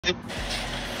Yo,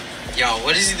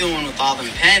 what is he doing with all them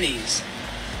pennies?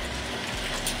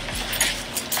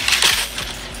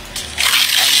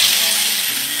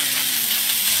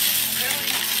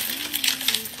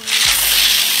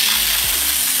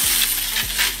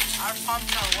 Our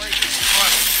pump's not working.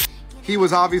 He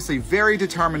was obviously very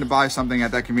determined to buy something at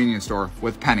that convenience store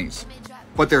with pennies.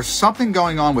 But there's something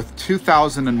going on with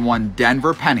 2001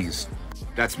 Denver pennies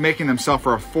that's making them sell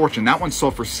for a fortune. That one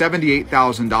sold for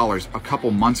 $78,000 a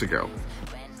couple months ago.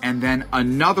 And then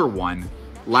another one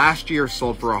last year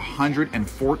sold for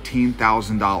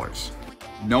 $114,000.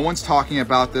 No one's talking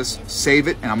about this. Save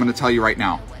it, and I'm gonna tell you right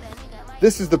now.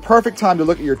 This is the perfect time to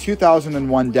look at your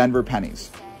 2001 Denver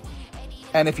pennies.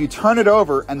 And if you turn it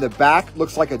over and the back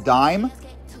looks like a dime,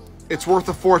 it's worth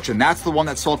a fortune. That's the one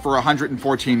that sold for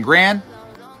 114 grand.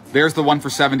 There's the one for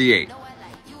 78.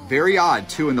 Very odd,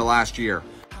 too, in the last year.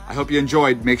 I hope you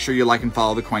enjoyed. Make sure you like and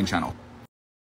follow the Coin Channel.